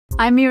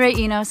I'm Mireille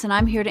Enos, and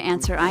I'm here to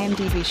answer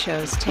IMDb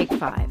show's Take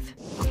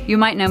 5. You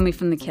might know me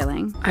from The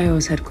Killing. I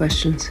always had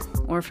questions.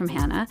 Or from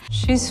Hannah.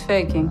 She's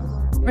faking.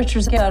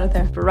 Richards, get out of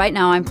there. But right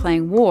now I'm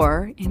playing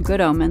War in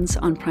Good Omens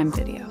on Prime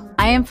Video.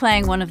 I am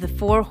playing one of the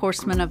 4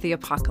 horsemen of the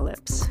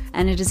apocalypse,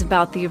 and it is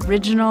about the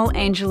original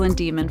angel and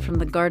demon from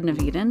the Garden of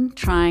Eden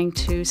trying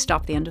to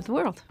stop the end of the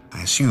world.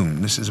 I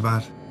assume this is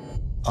about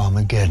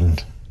Armageddon.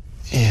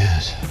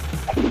 Yes.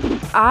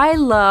 I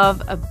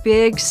love a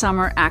big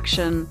summer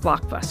action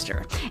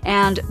blockbuster,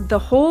 and the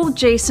whole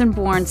Jason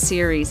Bourne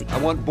series. I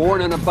want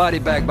Bourne in a body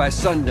bag by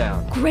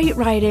sundown. Great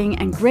writing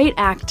and great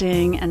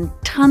acting and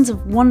tons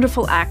of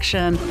wonderful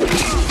action.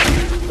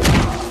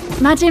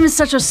 Matt Damon is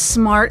such a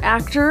smart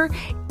actor.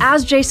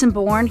 As Jason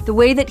Bourne, the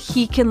way that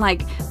he can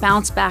like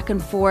bounce back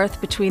and forth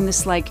between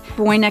this like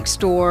boy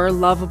next door,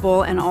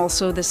 lovable, and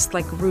also this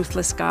like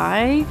ruthless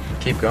guy.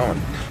 Keep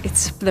going.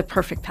 It's the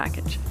perfect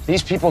package.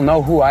 These people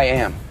know who I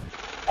am.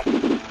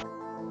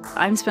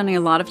 I'm spending a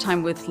lot of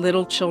time with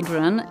little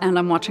children, and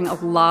I'm watching a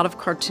lot of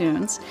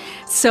cartoons.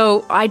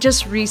 So I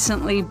just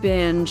recently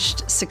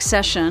binged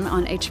Succession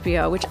on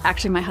HBO, which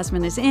actually my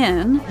husband is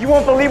in. You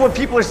won't believe what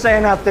people are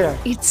saying out there.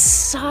 It's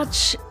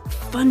such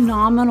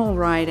phenomenal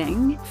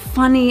writing,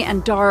 funny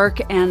and dark,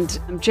 and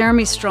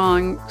Jeremy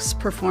Strong's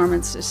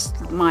performance is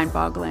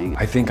mind-boggling.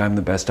 I think I'm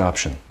the best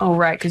option. Oh,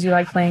 right, because you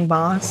like playing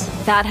boss?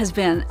 That has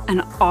been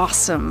an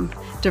awesome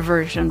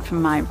diversion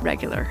from my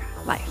regular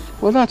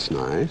life. Well, that's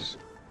nice.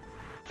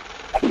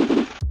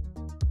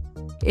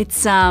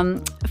 It's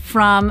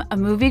from a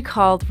movie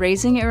called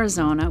Raising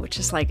Arizona, which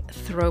is like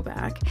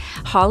throwback.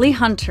 Holly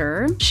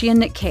Hunter, she and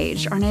Nick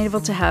Cage are unable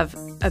to have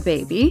a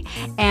baby,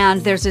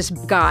 and there's this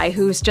guy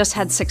who's just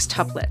had 6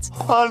 tuplets.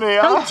 Honey,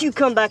 don't you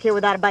come back here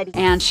without a baby.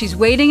 And she's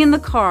waiting in the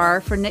car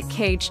for Nick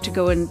Cage to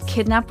go and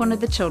kidnap one of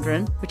the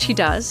children, which he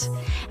does,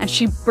 and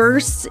she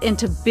bursts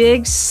into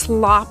big,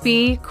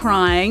 sloppy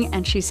crying,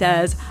 and she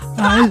says,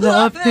 I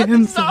love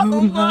him so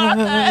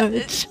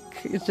much.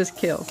 It just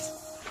kills.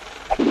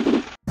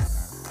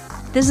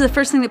 This is the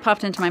first thing that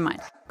popped into my mind.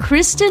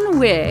 Kristen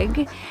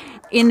Wiig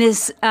in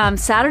this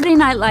Saturday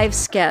Night Live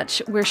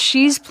sketch where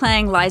she's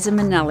playing Liza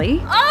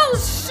Minnelli.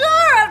 Oh, sure,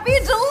 I'd be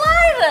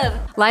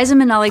delighted. Liza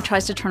Minnelli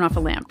tries to turn off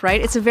a lamp,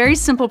 right? It's a very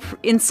simple,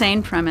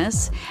 insane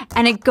premise,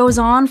 and it goes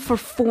on for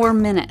 4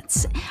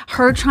 minutes.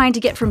 Her trying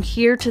to get from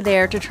here to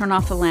there to turn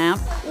off the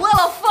lamp. Will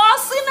a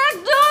Fosse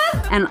neck do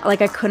it? And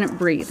like I couldn't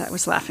breathe, I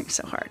was laughing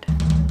so hard.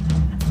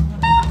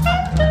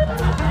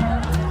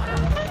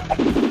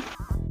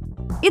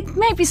 It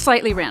may be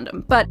slightly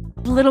random, but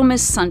Little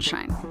Miss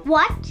Sunshine.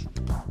 What?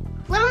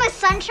 Little Miss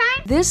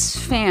Sunshine? This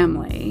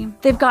family,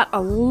 they've got a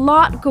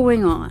lot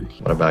going on.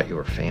 What about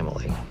your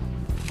family?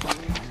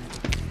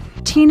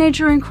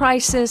 Teenager in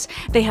crisis.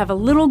 They have a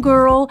little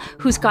girl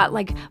who's got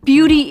like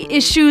beauty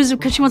issues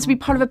because she wants to be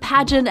part of a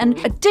pageant, and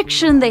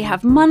addiction. They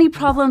have money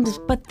problems,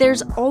 but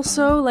there's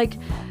also like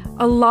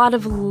a lot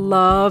of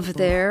love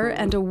there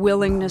and a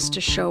willingness to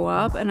show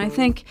up. And I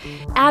think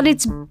at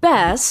its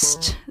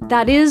best,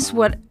 that is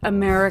what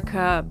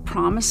America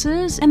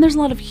promises. And there's a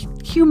lot of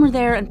humor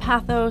there and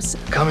pathos.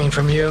 Coming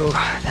from you,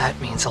 that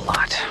means a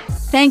lot.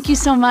 Thank you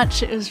so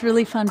much. It was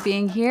really fun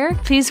being here.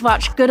 Please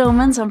watch Good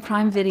Omens on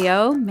Prime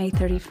Video, May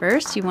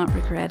 31st. You won't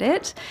regret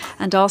it.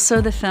 And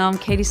also the film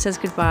Katie Says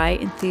Goodbye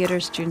in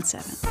theaters June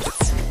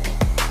 7th.